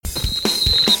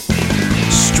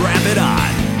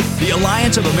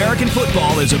Alliance of American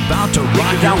Football is about to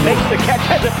rock your world. Makes the catch,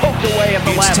 has it poked away at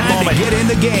the last moment. It's time to get in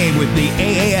the game with the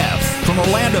AAF. From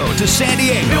Orlando to San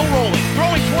Diego. Still rolling,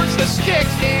 throwing towards the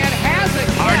sticks, and has it.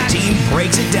 Our team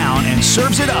breaks it down and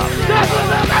serves it up.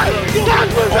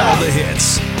 All the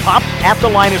hits. Pop at the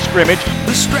line of scrimmage.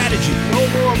 The strategy. No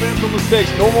more mental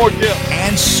mistakes, no more gifts.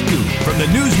 And scoop from the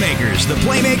newsmakers, the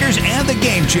playmakers, and the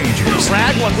game changers.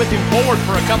 Ragland with him forward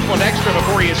for a couple of extra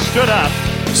before he stood up.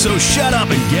 So shut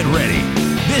up and get ready.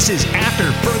 This is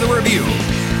After Further Review.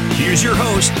 Here's your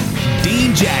host,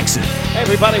 Dean Jackson. Hey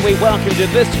everybody, we welcome to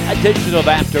this edition of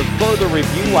After Further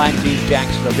Review. I'm Dean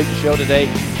Jackson. A big show today.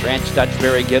 Fran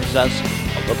Stutchberry gives us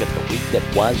a look at the week that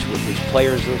was with his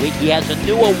Players of the Week. He has a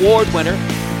new award winner.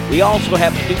 We also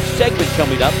have a new segment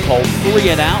coming up called 3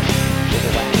 and Out.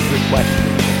 We'll ask your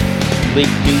questions,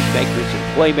 league newsmakers and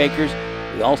playmakers.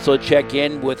 We also check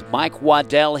in with Mike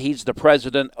Waddell. He's the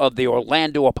president of the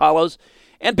Orlando Apollos.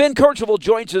 And Ben Kercheval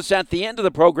joins us at the end of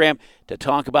the program to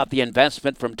talk about the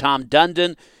investment from Tom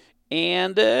Dundon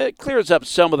and clears up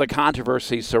some of the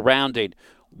controversy surrounding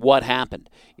what happened.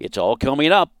 It's all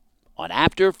coming up on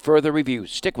After Further Review.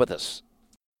 Stick with us.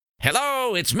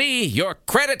 Hello, it's me, your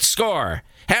credit score.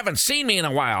 Haven't seen me in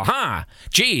a while, huh?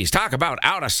 Geez, talk about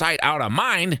out of sight, out of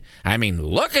mind. I mean,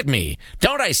 look at me.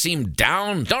 Don't I seem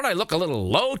down? Don't I look a little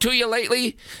low to you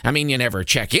lately? I mean, you never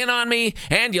check in on me,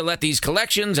 and you let these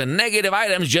collections and negative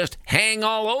items just hang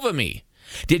all over me.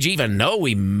 Did you even know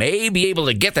we may be able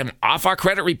to get them off our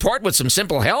credit report with some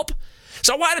simple help?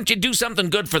 So why don't you do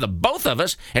something good for the both of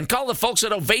us and call the folks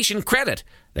at Ovation Credit?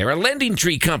 They're a lending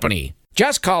tree company.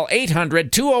 Just call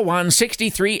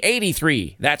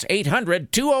 800-201-6383. That's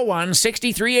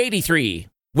 800-201-6383.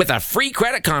 With a free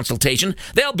credit consultation,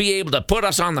 they'll be able to put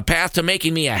us on the path to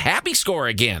making me a happy score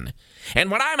again. And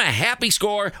when I'm a happy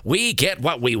score, we get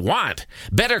what we want.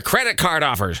 Better credit card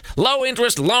offers, low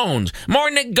interest loans, more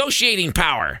negotiating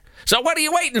power. So what are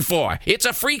you waiting for? It's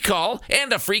a free call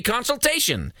and a free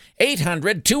consultation.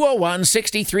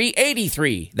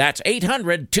 800-201-6383. That's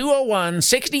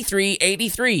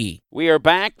 800-201-6383. We are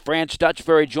back. Fran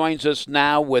Stutchberry joins us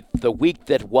now with the week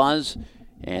that was,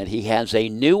 and he has a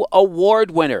new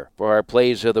award winner for our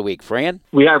Plays of the Week. Fran?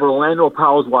 We have Orlando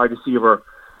Apollos wide receiver,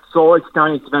 solid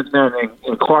stallion defenseman,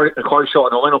 and Carter Shaw,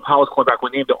 and Orlando Apollos quarterback were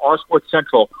named the R Sports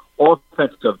Central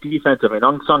Offensive, Defensive, and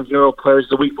Unsung Hero Players of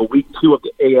the Week for Week 2 of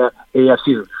the AF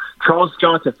season. Charles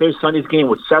Johnson finished Sunday's game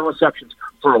with 7 receptions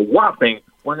for a whopping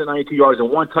 192 yards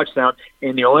and 1 touchdown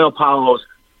in the Orlando Apollos'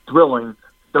 thrilling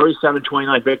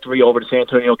 37-29 victory over the San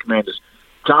Antonio Commanders.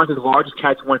 Johnson's largest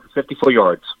catch went for 54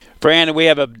 yards. Fran, we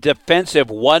have a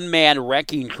defensive one-man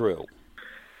wrecking crew.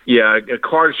 Yeah,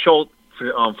 Carter Schultz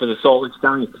for the Solid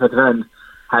Stallions defensive end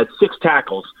had 6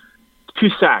 tackles,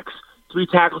 2 sacks, 3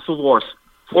 tackles for loss,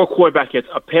 4 quarterback hits,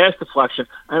 a pass deflection,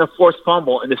 and a forced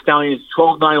fumble in the Stallions'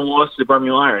 12-9 loss to the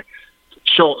Birmingham Iron.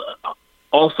 Schultz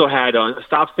also had a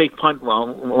stop fake punt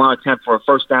run attempt for a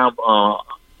first down by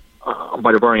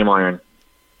the Birmingham Iron.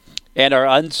 And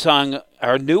our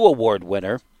new award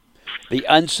winner, the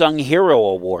Unsung Hero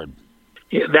Award.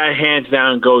 Yeah, that hands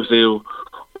down goes to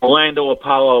Orlando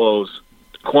Apollos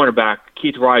cornerback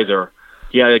Keith Reiser.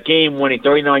 He had a game-winning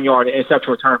 39-yard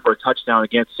interception return for a touchdown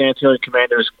against San Antonio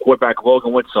Commanders quarterback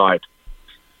Logan Woodside.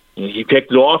 He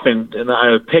picked it off and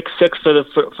picked 6 for the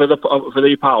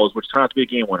Apollos, which turned out to be a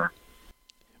game winner.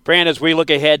 Fran, as we look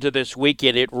ahead to this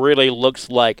weekend, it really looks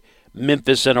like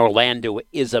Memphis and Orlando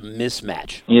is a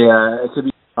mismatch. Yeah, it could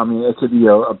be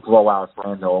a blowout for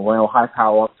Orlando. Orlando high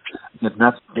power. They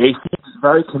seem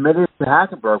very committed to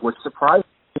Hackenberg, which surprised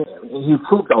me. He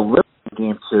improved a little in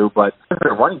game 2, but in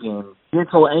the running game, he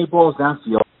didn't throw any balls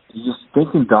downfield. He just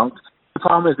dink and dunked. The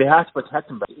problem is they have to protect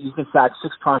him, but he's been sacked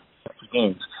 6 times in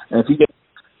games. And if he gets,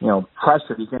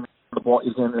 pressured, he's going to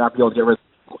not be able to get rid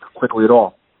of it quickly at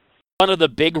all. One of the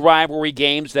big rivalry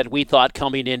games that we thought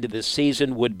coming into this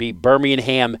season would be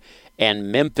Birmingham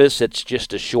and Memphis. It's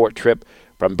just a short trip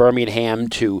from Birmingham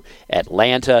to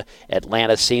Atlanta.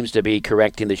 Atlanta seems to be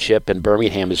correcting the ship, and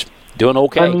Birmingham is doing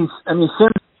okay. I mean, Sims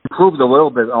improved a little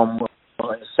bit in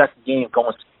the second game,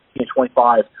 going to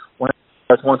 25.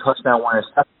 That's 1 touchdown, 1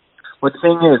 interception. But the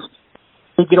thing is,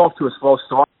 they get off to a slow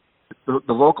start. The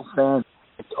local fans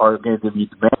are going to be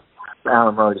demanding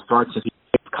Alan Murray to start since he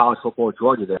plays college football at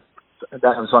Georgia there. I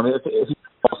can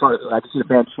see the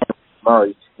band chanting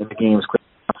Murray in the game as quick as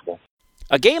possible.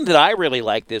 A game that I really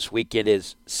like this weekend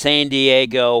is San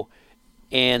Diego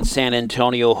and San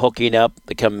Antonio hooking up.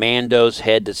 The Commandos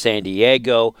head to San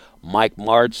Diego. Mike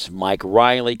Martz, Mike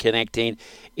Riley connecting.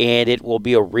 And it will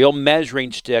be a real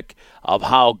measuring stick of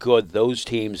how good those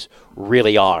teams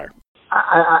really are.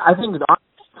 I think it's a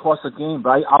toss-up game,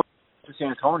 but I'll San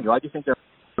Antonio. I just think they're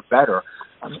better.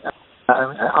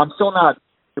 I'm still not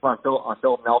on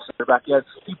Philip Nelson back yet.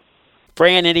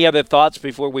 Fran, any other thoughts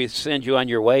before we send you on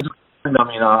your way?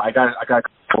 I got a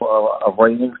couple of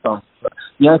ratings. The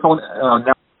NFL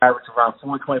now average around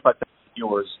 425,000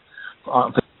 viewers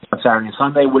on Saturday and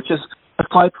Sunday, which is a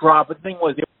slight drop. But the thing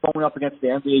was, they were going up against the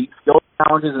NBA Skills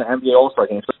Challenges and the NBA All-Star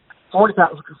Games. So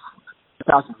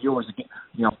 40,000 viewers,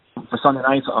 for Sunday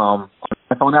nights on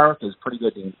NFL Network is pretty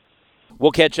good.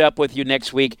 We'll catch up with you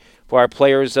next week for our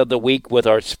Players of the Week with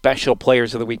our special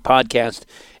Players of the Week podcast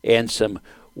and some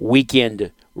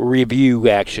weekend review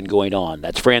action going on.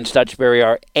 That's Fran Stutchberry,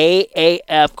 our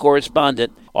AAF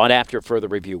correspondent, on After Further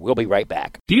Review. We'll be right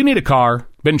back. Do you need a car?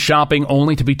 Been shopping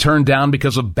only to be turned down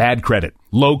because of bad credit,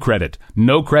 low credit,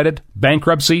 no credit,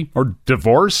 bankruptcy, or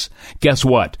divorce? Guess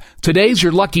what? Today's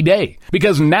your lucky day,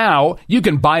 because now you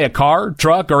can buy a car,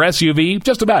 truck, or SUV,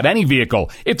 just about any vehicle.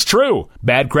 It's true.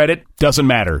 Bad credit doesn't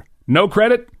matter. No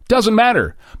credit doesn't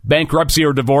matter. Bankruptcy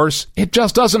or divorce, it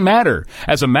just doesn't matter.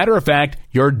 As a matter of fact,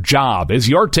 your job is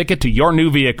your ticket to your new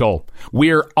vehicle.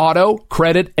 We're Auto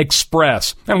Credit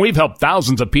Express, and we've helped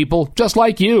thousands of people just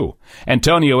like you.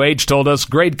 Antonio H. told us,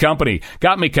 great company,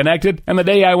 got me connected, and the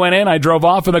day I went in, I drove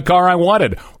off in the car I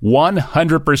wanted.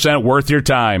 100% worth your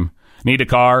time. Need a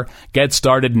car? Get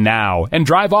started now and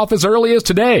drive off as early as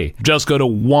today. Just go to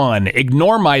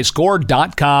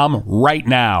oneignoremyscore.com right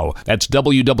now. That's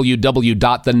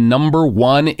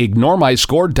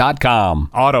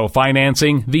www.1ignoremyscore.com. Auto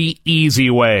financing the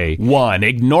easy way.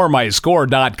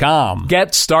 Oneignoremyscore.com.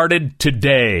 Get started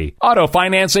today. Auto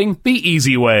financing the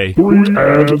easy way.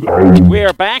 We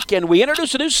are back, and we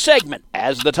introduce a new segment.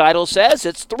 As the title says,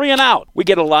 it's 3 and Out. We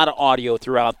get a lot of audio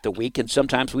throughout the week, and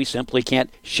sometimes we simply can't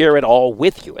share it all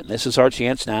with you. And this is our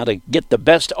chance now to get the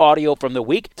best audio from the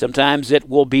week. Sometimes it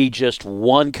will be just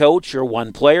one coach or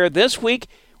one player. This week,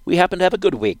 we happen to have a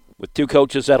good week with 2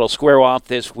 coaches that'll square off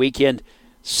this weekend.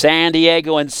 San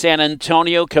Diego and San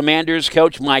Antonio Commanders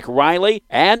coach Mike Riley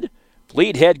and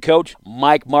Fleet head coach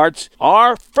Mike Martz.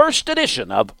 Our first edition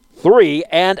of 3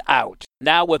 and Out.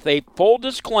 Now, with a full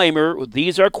disclaimer,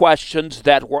 these are questions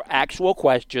that were actual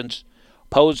questions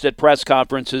posed at press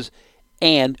conferences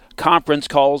and conference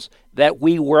calls that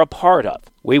we were a part of.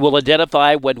 We will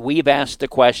identify when we've asked the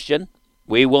question.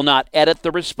 We will not edit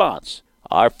the response.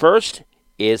 Our first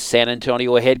is San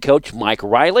Antonio head coach Mike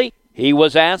Riley. He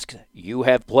was asked, you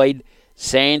have played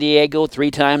San Diego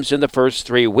 3 times in the first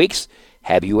 3 weeks.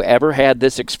 Have you ever had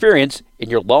this experience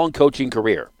in your long coaching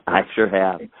career? I sure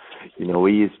have.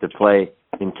 We used to play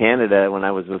in Canada when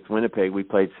I was with Winnipeg. We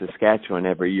played Saskatchewan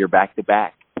every year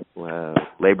back-to-back.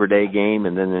 Labor Day game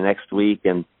and then the next week,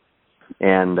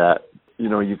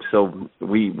 so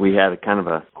we had a kind of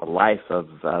a life of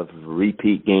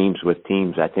repeat games with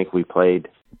teams I think we played.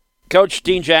 Coach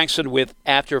Dean Jackson with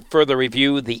After Further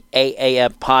Review, the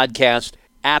AAF podcast.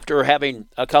 After having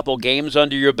a couple games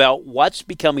under your belt, what's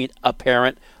becoming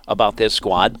apparent about this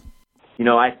squad?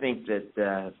 I think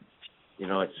that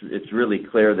it's really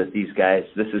clear that these guys,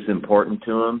 this is important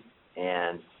to them,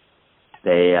 and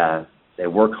they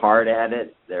work hard at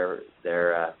it. They're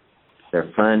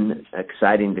fun,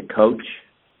 exciting to coach.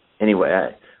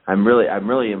 Anyway, I'm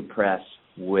really impressed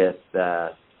with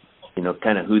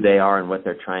kind of who they are and what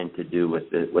they're trying to do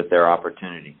with their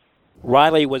opportunity.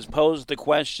 Riley was posed the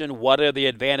question: what are the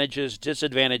advantages,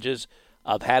 disadvantages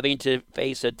of having to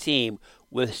face a team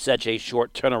with such a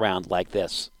short turnaround like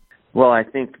this? Well, I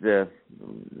think the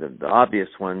obvious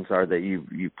ones are that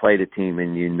you played a team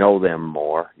and you know them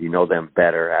more, you know them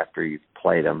better after you've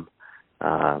played them,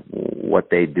 what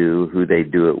they do, who they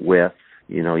do it with.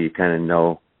 You kind of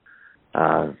know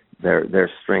their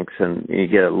strengths, and you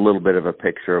get a little bit of a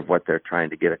picture of what they're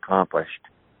trying to get accomplished.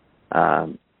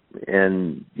 Then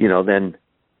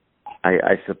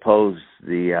I suppose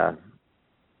the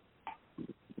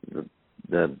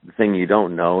thing you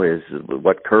don't know is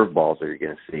what curveballs are you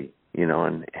going to see,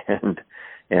 and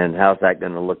how's that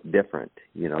going to look different?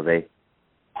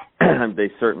 They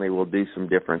certainly will do some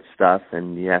different stuff,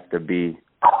 and you have to be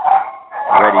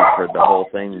ready for the whole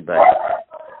thing. But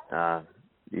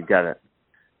you're going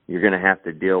to have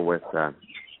to deal with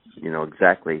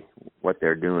exactly what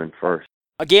they're doing first.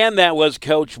 Again, that was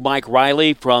Coach Mike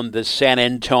Riley from the San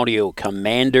Antonio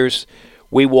Commanders.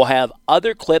 We will have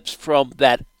other clips from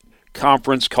that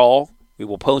conference call. We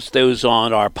will post those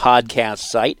on our podcast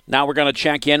site. Now we're going to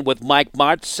check in with Mike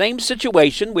Martz. Same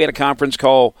situation. We had a conference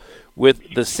call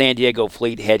with the San Diego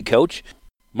Fleet head coach.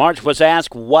 Martz was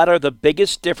asked, what are the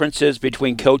biggest differences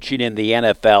between coaching in the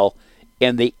NFL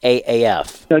and the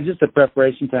AAF? Just the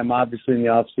preparation time, obviously, in the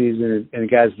offseason, and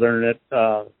guys learning it.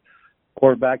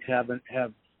 Quarterbacks have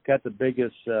got the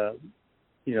biggest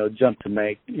jump to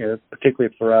make,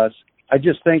 particularly for us. I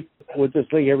just think with this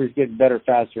league, everybody's getting better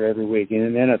faster every week. And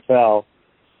in the NFL,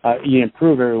 you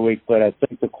improve every week, but I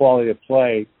think the quality of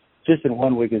play just in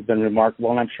one week has been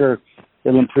remarkable, and I'm sure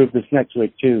it'll improve this next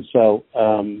week too. So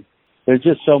there's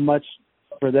just so much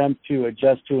for them to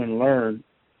adjust to and learn.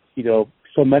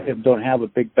 So many of them don't have a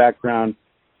big background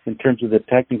in terms of the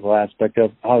technical aspect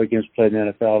of how the game's played in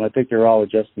the NFL, and I think they're all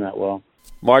adjusting that well.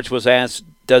 March was asked,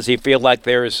 does he feel like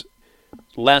there's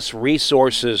less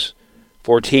resources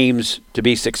for teams to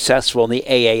be successful in the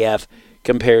AAF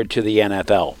compared to the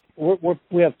NFL?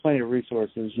 We have plenty of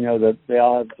resources. That they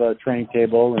all have a training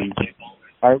table, and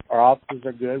our offices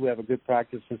are good. We have a good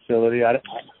practice facility.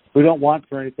 We don't want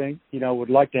for anything. Would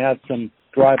like to have some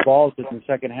dry balls in the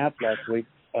second half last week.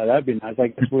 That'd be nice. I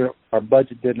guess our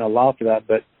budget didn't allow for that,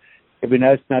 but it'd be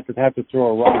nice not to have to throw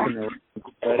a rock in there.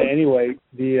 But anyway,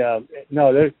 the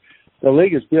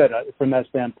league is good from that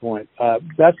standpoint.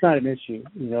 That's not an issue.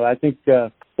 I think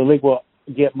the league will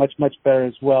get much, much better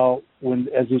as well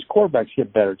as these quarterbacks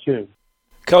get better too.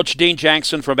 Coach Dean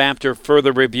Jackson from After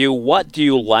Further Review, what do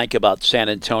you like about San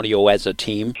Antonio as a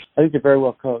team? I think they're very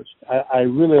well coached. I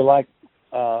really like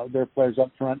their players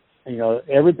up front.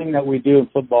 Everything that we do in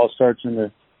football starts in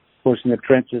the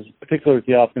trenches, particularly with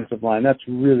the offensive line. That's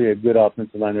really a good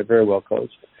offensive line. They're very well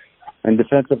coached. And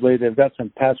defensively, they've got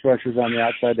some pass rushers on the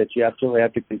outside that you absolutely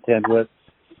have to contend with.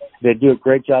 They do a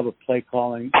great job of play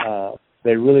calling.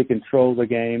 They really control the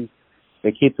game.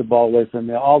 They keep the ball away from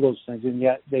them, all those things. And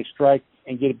yet they strike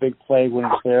and get a big play when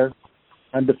it's there.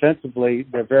 And defensively,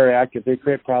 they're very active. They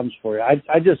create problems for you.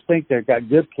 I just think they've got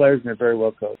good players and they're very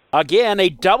well coached. Again, a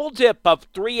double dip of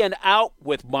 3 and out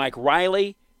with Mike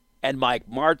Riley and Mike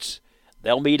Martz.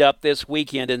 They'll meet up this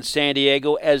weekend in San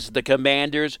Diego as the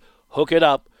Commanders hook it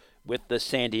up with the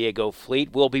San Diego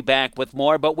Fleet. We'll be back with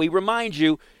more, but we remind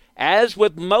you, as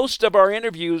with most of our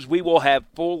interviews, we will have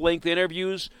full-length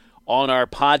interviews on our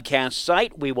podcast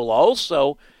site. We will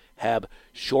also have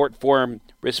short-form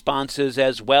responses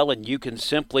as well, and you can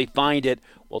simply find it.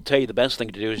 We'll tell you the best thing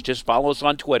to do is just follow us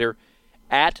on Twitter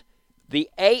at the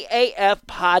AAF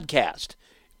Podcast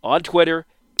on Twitter.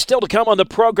 Still to come on the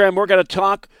program, we're going to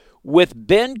talk with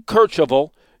Ben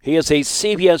Kercheval. He is a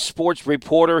CBS Sports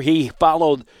reporter. He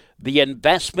followed the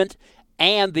investment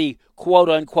and the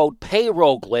quote-unquote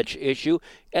payroll glitch issue,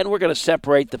 and we're going to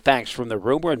separate the facts from the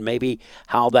rumor and maybe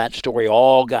how that story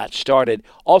all got started.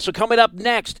 Also coming up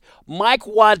next, Mike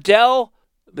Waddell,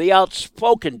 the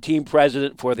outspoken team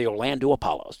president for the Orlando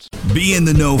Apollos. Be in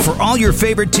the know for all your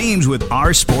favorite teams with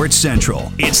our Sports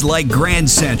Central. It's like Grand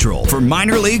Central for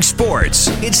minor league sports.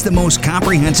 It's the most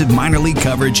comprehensive minor league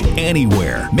coverage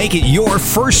anywhere. Make it your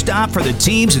first stop for the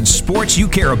teams and sports you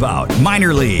care about.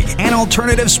 Minor league and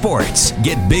alternative sports.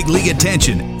 Get big league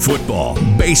attention. Football,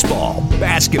 baseball,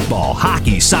 basketball,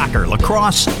 hockey, soccer,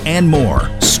 lacrosse, and more.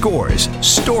 Scores,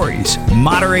 stories,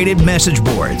 moderated message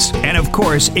boards, and of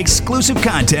course, exclusive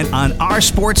content on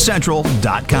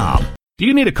OurSportsCentral.com. Do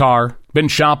you need a car? Been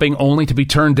shopping only to be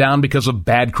turned down because of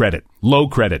bad credit, low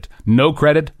credit, no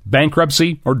credit,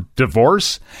 bankruptcy, or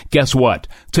divorce? Guess what?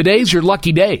 Today's your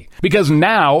lucky day, because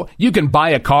now you can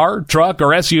buy a car, truck, or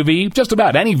SUV, just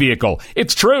about any vehicle.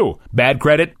 It's true. Bad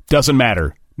credit doesn't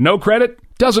matter. No credit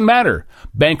doesn't matter.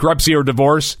 Bankruptcy or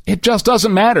divorce, it just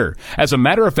doesn't matter. As a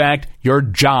matter of fact, your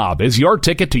job is your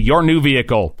ticket to your new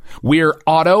vehicle. We're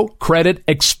Auto Credit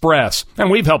Express,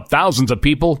 and we've helped thousands of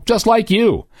people just like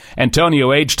you.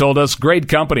 Antonio H. told us, great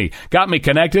company, got me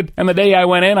connected, and the day I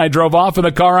went in, I drove off in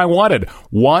the car I wanted.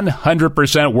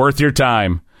 100% worth your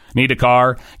time. Need a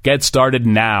car? Get started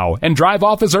now and drive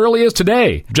off as early as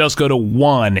today. Just go to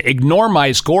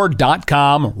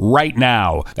oneignoremyscore.com right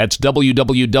now. That's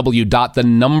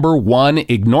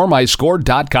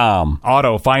www.1ignoremyscore.com.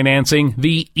 Auto financing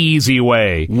the easy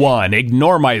way.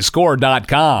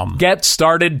 oneignoremyscore.com. Get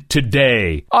started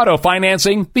today. Auto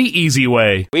financing the easy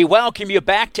way. We welcome you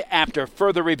back to After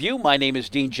Further Review. My name is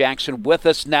Dean Jackson. With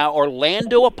us now,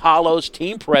 Orlando Apollos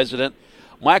team president,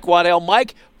 Mike Waddell.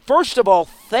 Mike, first of all,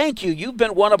 thank you. You've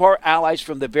been one of our allies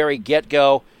from the very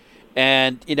get-go.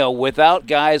 And, without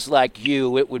guys like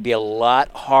you, it would be a lot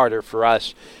harder for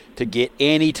us to get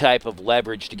any type of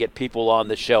leverage to get people on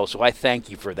the show. So I thank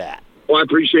you for that. Well, I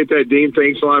appreciate that, Dean.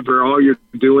 Thanks a lot for all you're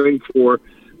doing for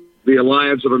the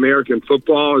Alliance of American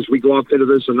Football as we go off into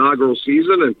this inaugural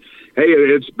season. And, hey,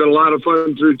 it's been a lot of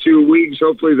fun through 2 weeks.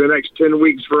 Hopefully the next 10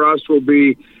 weeks for us will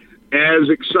be as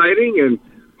exciting, and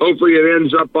hopefully it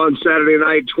ends up on Saturday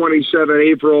night, 27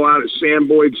 April, out at Sam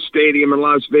Boyd Stadium in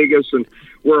Las Vegas, and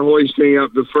we're hoisting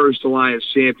up the first Alliance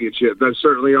championship. That's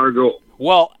certainly our goal.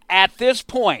 Well, at this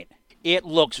point, it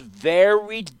looks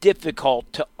very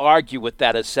difficult to argue with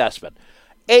that assessment.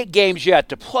 8 games yet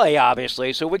to play,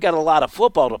 obviously, so we got a lot of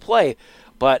football to play.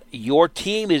 But your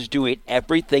team is doing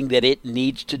everything that it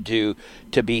needs to do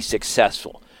to be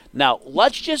successful. Now,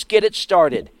 let's just get it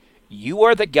started. You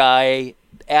are the guy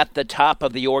at the top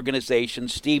of the organization.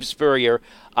 Steve Spurrier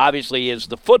obviously is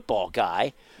the football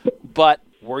guy. But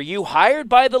were you hired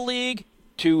by the league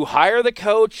to hire the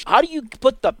coach? How do you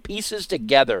put the pieces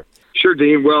together? Sure,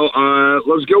 Dean. Well,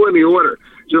 let's go in the order.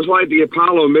 Just like the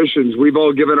Apollo missions, we've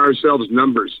all given ourselves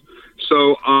numbers.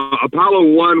 So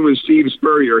Apollo 1 was Steve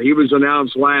Spurrier. He was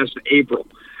announced last April.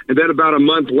 And then about a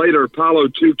month later, Apollo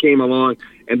 2 came along,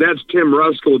 and that's Tim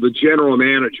Ruskell, the general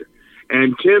manager.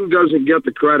 And Tim doesn't get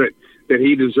the credit that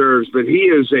he deserves, but he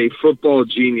is a football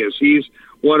genius. He's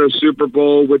won a Super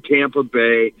Bowl with Tampa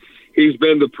Bay. He's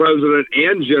been the president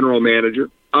and general manager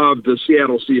of the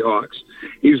Seattle Seahawks.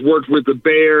 He's worked with the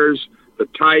Bears, the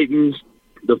Titans,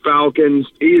 the Falcons.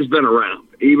 He's been around.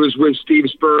 He was with Steve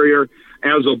Spurrier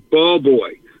as a ball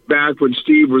boy back when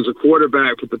Steve was a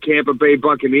quarterback with the Tampa Bay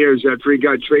Buccaneers after he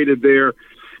got traded there.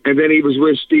 And then he was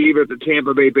with Steve at the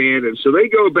Tampa Bay Bandits. So they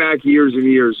go back years and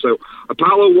years. So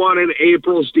Apollo 1 in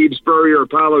April, Steve Spurrier.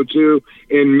 Apollo 2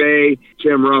 in May,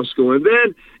 Tim Ruskell. And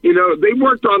then, they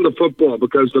worked on the football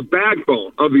because the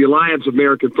backbone of the Alliance of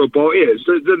American Football is,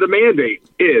 the mandate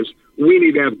is, we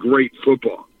need to have great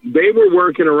football. They were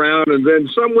working around, and then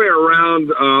somewhere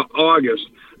around August,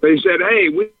 they said, hey,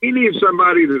 we need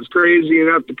somebody that's crazy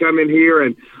enough to come in here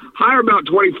and hire about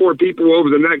 24 people over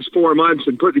the next 4 months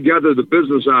and put together the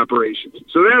business operations.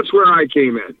 So that's where I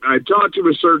came in. I talked to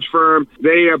a search firm.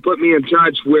 They put me in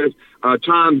touch with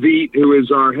Tom Veet, who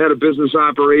is our head of business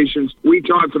operations. We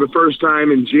talked for the first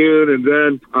time in June, and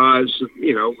then,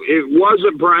 it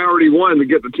wasn't priority one to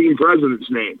get the team president's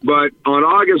name. But on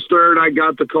August 3rd, I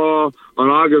got the call. On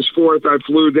August 4th, I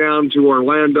flew down to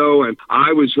Orlando, and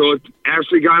I was hooked.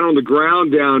 Actually got on the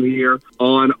ground down here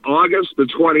on August the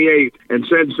 28th, and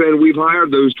since then, we've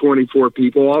hired those 24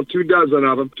 people, all 24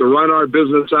 of them, to run our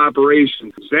business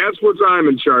operations. That's what I'm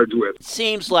in charge with. It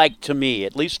seems like to me,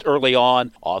 at least early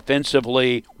on,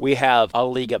 offensively, we have a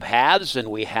league of haves and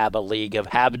we have a league of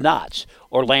have-nots.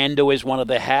 Orlando is one of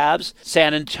the haves.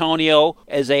 San Antonio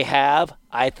is a have.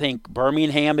 I think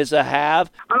Birmingham is a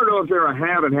have. I don't know if they're a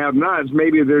have and have-nots.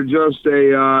 Maybe they're just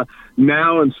a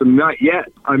now and some not yet.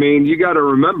 I mean, you got to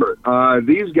remember,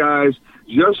 these guys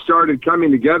just started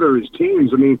coming together as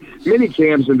teams. I mean, mini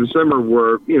camps in December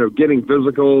were, getting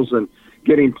physicals and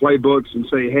getting playbooks and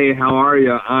say, hey, how are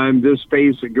you? I'm this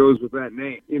face that goes with that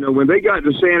name. When they got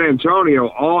to San Antonio,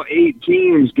 all 8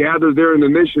 teams gathered there in the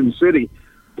Mission City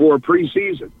for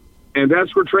preseason, and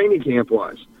that's where training camp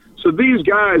was. So these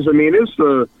guys, I mean, it's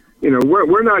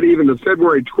we're not even to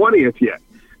February 20th yet.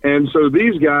 And so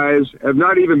these guys have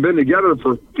not even been together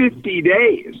for 50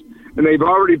 days, and they've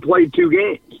already played 2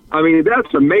 games. I mean,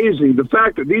 that's amazing. The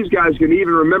fact that these guys can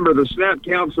even remember the snap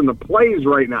counts and the plays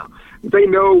right now. They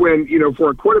know when,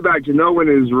 for a quarterback to know when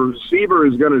his receiver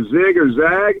is going to zig or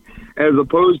zag as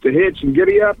opposed to hitch and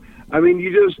giddy up. I mean,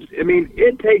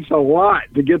 it takes a lot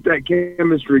to get that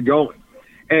chemistry going.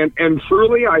 And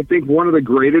truly, I think one of the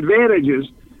great advantages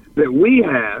that we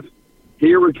have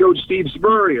here with Coach Steve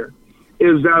Spurrier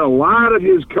is that a lot of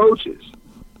his coaches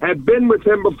have been with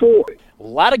him before. A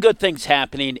lot of good things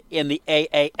happening in the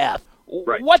AAF.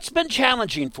 Right. What's been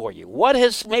challenging for you? What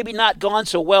has maybe not gone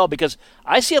so well? Because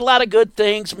I see a lot of good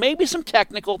things, maybe some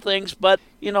technical things, but,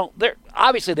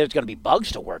 obviously there's going to be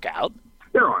bugs to work out.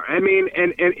 There are. I mean,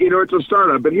 and it's a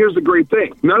startup, but here's the great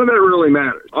thing. None of that really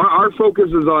matters. Our focus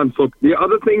is on football. The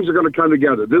other things are going to come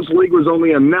together. This league was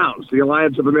only announced, the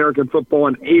Alliance of American Football,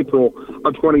 in April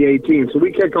of 2018. So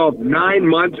we kick off 9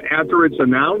 months after it's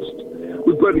announced.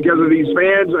 We put together these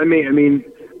fans. I mean,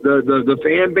 the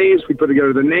fan base. We put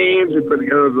together the names. We put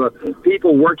together the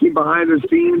people working behind the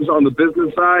scenes on the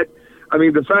business side. I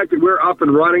mean, the fact that we're up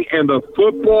and running and the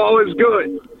football is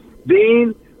good.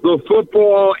 Dean, the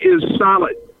football is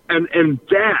solid, and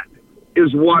that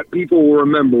is what people will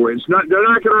remember. They're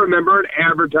not going to remember an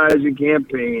advertising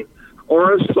campaign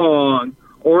or a song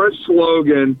or a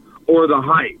slogan or the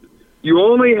hype. You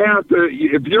only have to,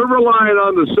 if you're relying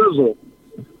on the sizzle,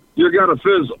 you're going to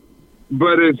fizzle.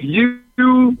 But if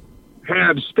you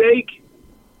have steak,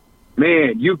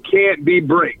 man, you can't be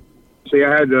brick. See,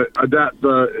 I had to adapt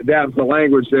the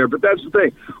language there, but that's the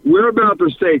thing. We're about the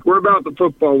steak. We're about the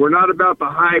football. We're not about the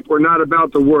hype. We're not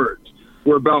about the words.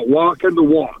 We're about walking the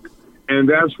walk, and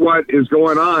that's what is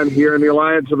going on here in the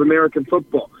Alliance of American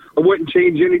Football. I wouldn't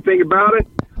change anything about it.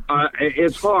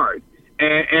 It's hard,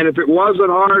 and if it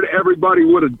wasn't hard, everybody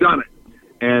would have done it,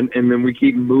 and then we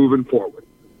keep moving forward.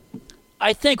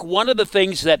 I think one of the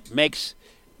things that makes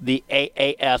the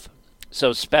AAF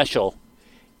so special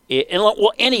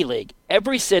any league,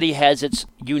 every city has its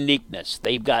uniqueness.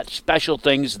 They've got special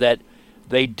things that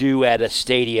they do at a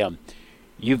stadium.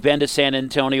 You've been to San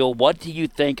Antonio. What do you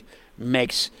think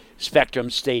makes Spectrum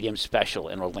Stadium special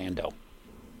in Orlando?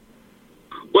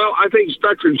 Well, I think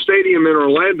Spectrum Stadium in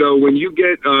Orlando, when you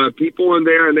get people in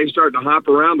there and they start to hop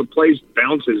around, the place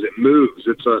bounces, it moves.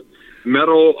 It's a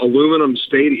metal aluminum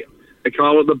stadium. They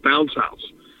call it the bounce house.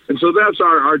 And so that's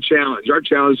our challenge. Our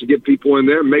challenge is to get people in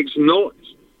there and make some noise,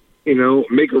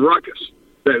 make a ruckus.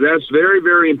 That's very,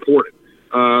 very important.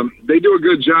 They do a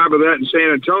good job of that in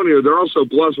San Antonio. They're also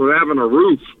blessed with having a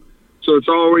roof, so it's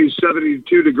always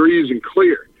 72 degrees and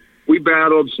clear. We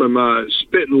battled some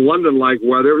spit in London-like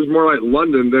weather. It was more like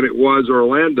London than it was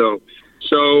Orlando.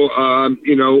 So,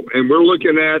 and we're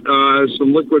looking at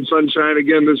some liquid sunshine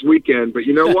again this weekend. But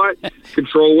you know what?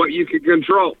 Control what you can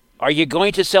control. Are you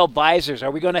going to sell visors?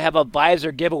 Are we going to have a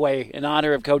visor giveaway in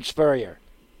honor of Coach Spurrier?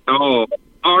 Oh,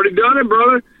 already done it,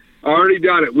 brother. Already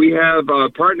done it. We have a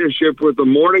partnership with the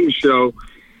morning show.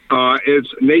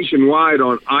 It's nationwide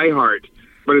on iHeart,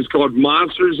 but it's called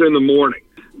Monsters in the Morning.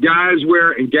 Guys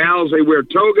wear and gals, they wear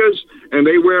togas, and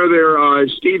they wear their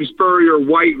Steve Spurrier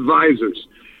white visors.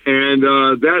 And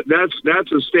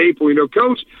that's a staple.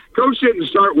 Coach didn't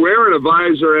start wearing a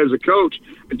visor as a coach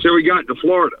until he got to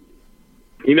Florida.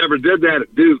 He never did that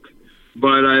at Duke.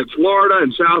 But at Florida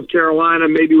and South Carolina,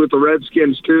 maybe with the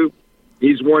Redskins too,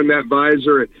 he's worn that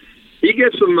visor. He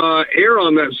gets some air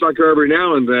on that sucker every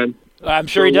now and then. I'm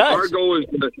sure he does.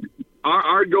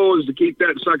 Our goal is to keep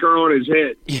that sucker on his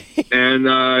head and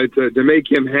to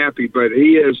make him happy. But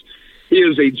he is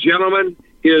a gentleman.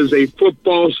 He is a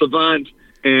football savant.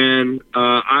 And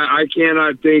I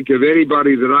cannot think of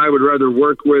anybody that I would rather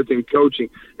work with in coaching.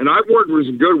 And I've worked with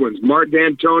some good ones. Mark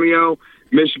D'Antonio,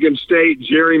 Michigan State,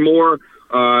 Jerry Moore,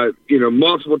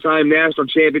 multiple-time national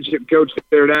championship coach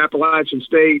there at Appalachian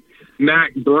State,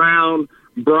 Mac Brown,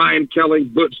 Brian Kelly,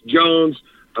 Butch Jones,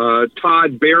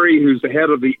 Todd Berry, who's the head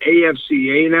of the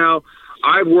AFCA now.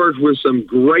 I've worked with some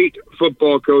great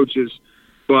football coaches,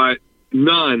 but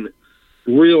none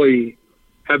really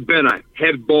have been a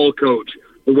head ball coach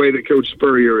the way that Coach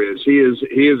Spurrier is. He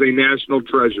is a national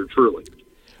treasure, truly.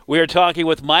 We are talking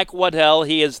with Mike Waddell.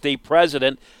 He is the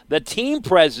team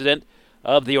president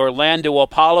of the Orlando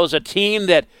Apollos, a team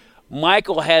that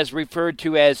Michael has referred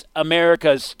to as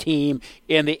America's team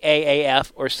in the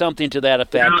AAF or something to that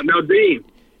effect. Now, Dean.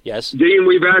 Yes? Dean,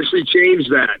 we've actually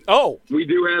changed that. Oh. We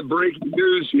do have breaking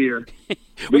news here.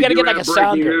 we got to get like a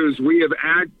sounder. News. We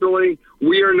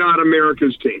are not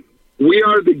America's team. We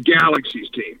are the Galaxy's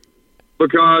team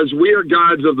because we are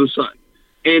gods of the sun.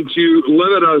 And to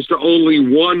limit us to only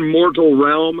one mortal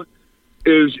realm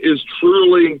is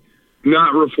truly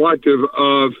not reflective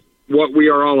of what we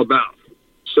are all about.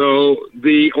 So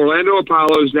the Orlando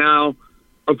Apollos now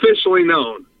officially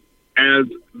known as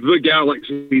the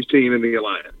Galaxy's team in the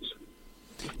Alliance.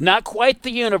 Not quite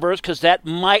the universe, because that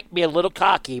might be a little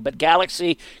cocky, but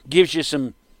Galaxy gives you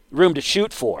some room to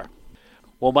shoot for.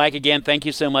 Well, Mike, again, thank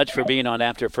you so much for being on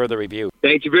After Further Review.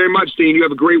 Thank you very much, Dean. You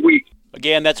have a great week.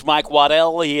 Again, that's Mike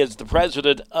Waddell. He is the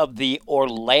president of the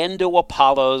Orlando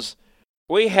Apollos.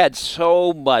 We had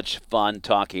so much fun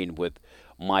talking with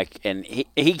Mike, and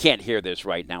he can't hear this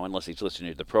right now unless he's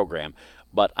listening to the program,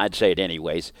 but I'd say it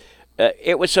anyways.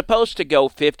 It was supposed to go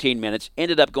 15 minutes,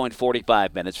 ended up going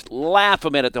 45 minutes. Laugh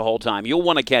a minute the whole time. You'll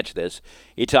want to catch this.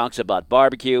 He talks about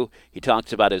barbecue. He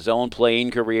talks about his own playing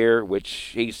career, which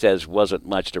he says wasn't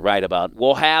much to write about.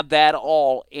 We'll have that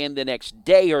all in the next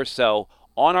day or so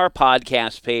on our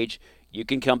podcast page. You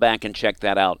can come back and check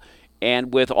that out.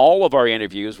 And with all of our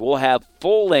interviews, we'll have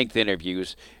full-length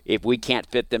interviews if we can't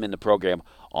fit them in the program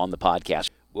on the podcast.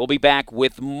 We'll be back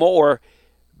with more.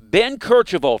 Ben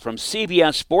Kercheval from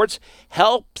CBS Sports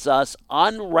helps us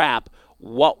unwrap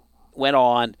what went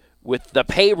on with the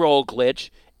payroll glitch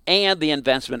and the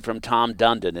investment from Tom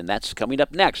Dundon, and that's coming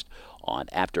up next on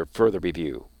After Further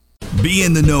Review. Be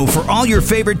in the know for all your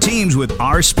favorite teams with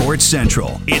our Sports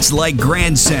Central. It's like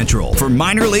Grand Central for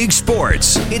minor league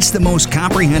sports. It's the most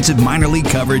comprehensive minor league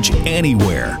coverage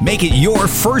anywhere. Make it your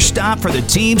first stop for the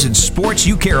teams and sports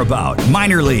you care about.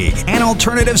 Minor league and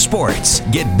alternative sports.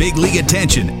 Get big league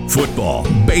attention. Football,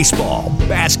 baseball,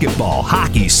 basketball,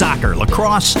 hockey, soccer,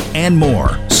 lacrosse, and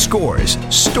more. Scores,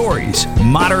 stories,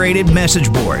 moderated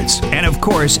message boards, and of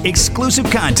course,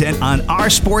 exclusive content on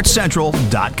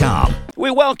oursportscentral.com. We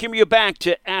welcome you back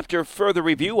to After Further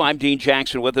Review. I'm Dean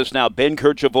Jackson. With us now, Ben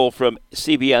Kercheval from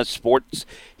CBS Sports.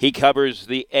 He covers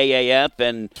the AAF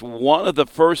and one of the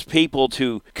first people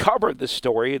to cover the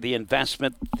story, the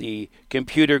investment, the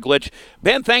computer glitch.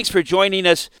 Ben, thanks for joining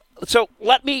us. So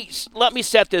let me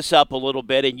set this up a little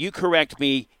bit, and you correct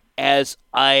me as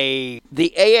the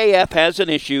AAF has an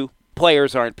issue,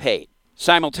 players aren't paid.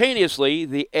 Simultaneously,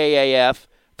 the AAF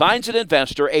finds an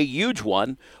investor, a huge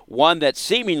one that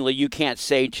seemingly you can't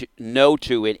say no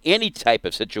to in any type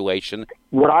of situation.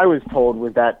 What I was told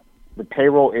was that the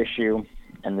payroll issue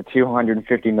and the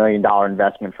 $250 million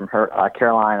investment from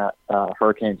Carolina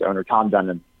Hurricanes owner Tom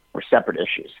Dundon were separate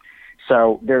issues.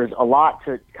 So there's a lot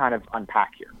to kind of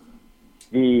unpack here.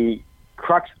 The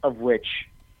crux of which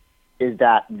is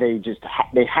that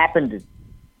they happen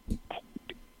to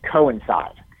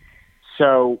coincide.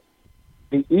 So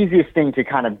the easiest thing to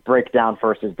kind of break down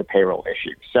first is the payroll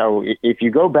issue. So if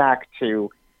you go back to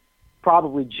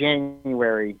probably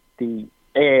January, the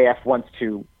AAF wants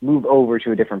to move over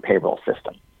to a different payroll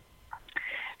system.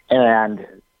 And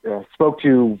spoke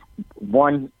to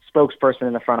one spokesperson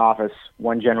in the front office,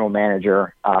 one general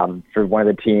manager for one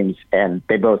of the teams, and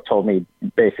they both told me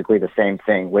basically the same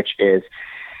thing, which is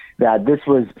that this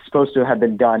was supposed to have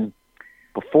been done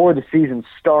before the season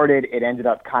started. It ended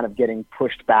up kind of getting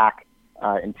pushed back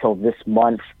until this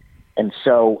month. And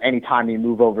so anytime you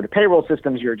move over to payroll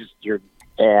systems,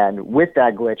 and with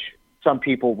that glitch, some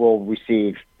people will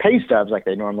receive pay stubs like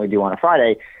they normally do on a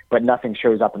Friday, but nothing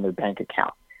shows up in their bank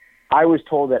account. I was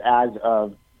told that as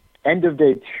of end of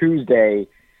day Tuesday,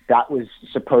 that was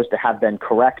supposed to have been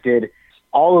corrected.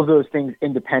 All of those things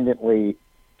independently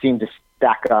seem to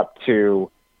stack up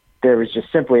to there was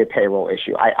just simply a payroll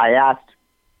issue. I asked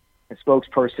the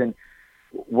spokesperson,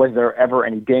 was there ever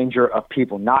any danger of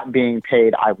people not being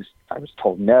paid? I was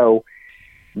told no.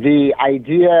 The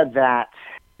idea that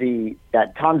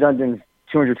Tom Dundon's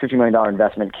 $250 million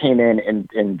investment came in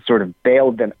and sort of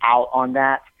bailed them out on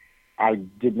that, I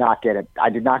did not get it. I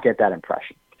did not get that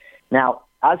impression. Now,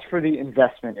 as for the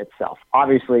investment itself,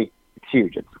 obviously it's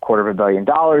huge. It's $250 million.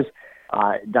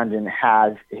 Dundon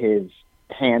has his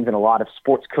hands in a lot of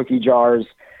sports cookie jars.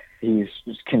 He's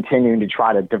continuing to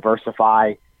try to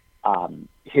diversify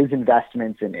his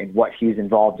investments and what he's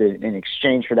involved in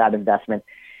exchange for that investment.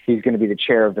 He's going to be the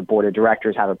chair of the board of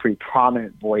directors, have a pretty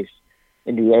prominent voice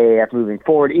in the AAF moving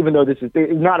forward, even though this is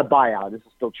not a buyout. This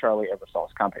is still Charlie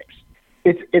Ebersol's company.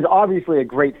 It's obviously a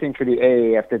great thing for the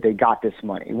AAF that they got this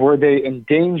money. Were they in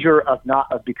danger of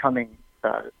becoming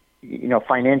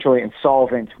financially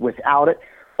insolvent without it?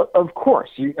 Of course,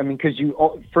 because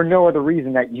for no other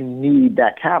reason that you need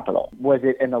that capital. Was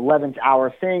it an 11th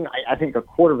hour thing? I think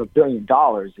 $250 million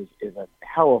is a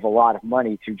hell of a lot of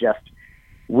money to just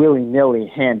willy-nilly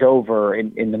hand over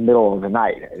in the middle of the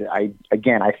night. I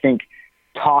think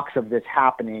talks of this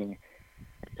happening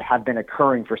have been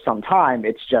occurring for some time.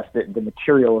 It's just that the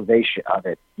materialization of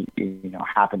it,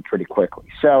 happened pretty quickly.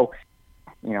 So,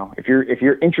 if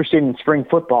you're interested in spring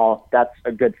football, that's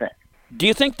a good thing. Do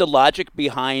you think the logic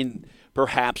behind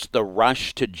perhaps the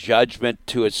rush to judgment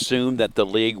to assume that the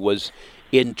league was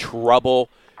in trouble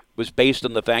was based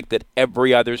on the fact that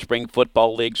every other spring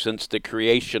football league since the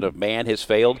creation of man has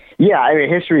failed? Yeah,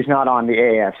 history's not on the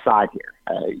AAF side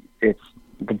here.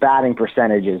 The batting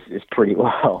percentage is pretty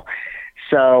low.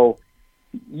 So,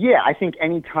 yeah, I think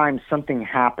anytime something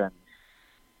happens,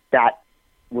 that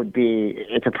would be,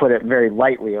 to put it very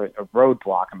lightly, a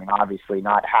roadblock. Obviously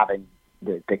not having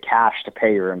the cash to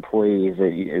pay your employees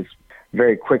is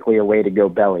very quickly a way to go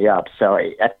belly up. So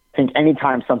I think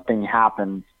anytime something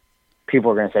happens, people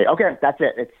are going to say, okay, that's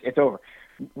it. It's over.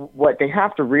 What they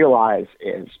have to realize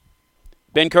is...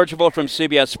 Ben Kercheval from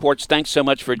CBS Sports, thanks so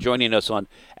much for joining us on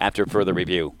After Further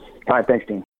Review. All right, thanks,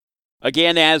 Dean.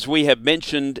 Again, as we have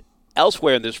mentioned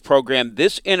elsewhere in this program,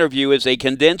 this interview is a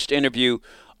condensed interview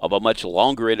of a much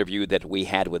longer interview that we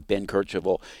had with Ben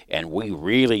Kercheval, and we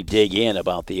really dig in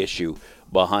about the issue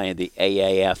behind the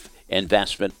AAF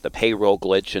investment, the payroll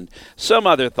glitch, and some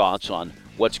other thoughts on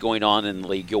what's going on in the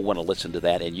league. You'll want to listen to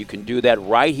that, and you can do that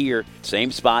right here,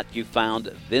 same spot you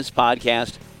found this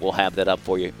podcast. We'll have that up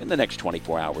for you in the next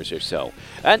 24 hours or so.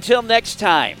 Until next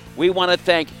time, we want to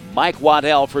thank Mike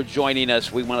Waddell for joining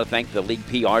us. We want to thank the league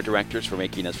PR directors for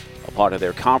making us a part of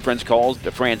their conference calls,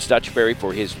 to Fran Stutchberry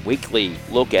for his weekly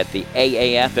look at the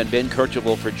AAF, and Ben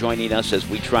Kercheval for joining us as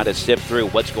we try to sift through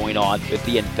what's going on with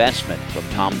the investment from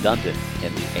Tom Dundon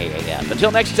in the AAF.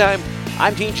 Until next time,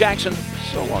 I'm Dean Jackson.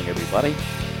 So long, everybody.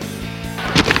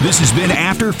 This has been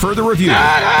After Further Review, a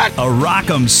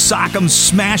rock'em sock'em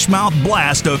smash mouth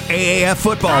blast of AAF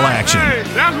football action. Hey,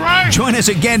 that's right. Join us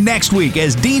again next week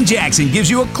as Dean Jackson gives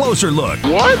you a closer look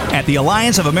at the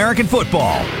Alliance of American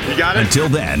Football. You got it? Until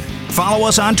then, follow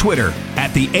us on Twitter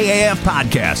at the AAF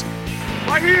Podcast.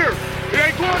 Right here. It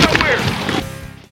ain't going nowhere.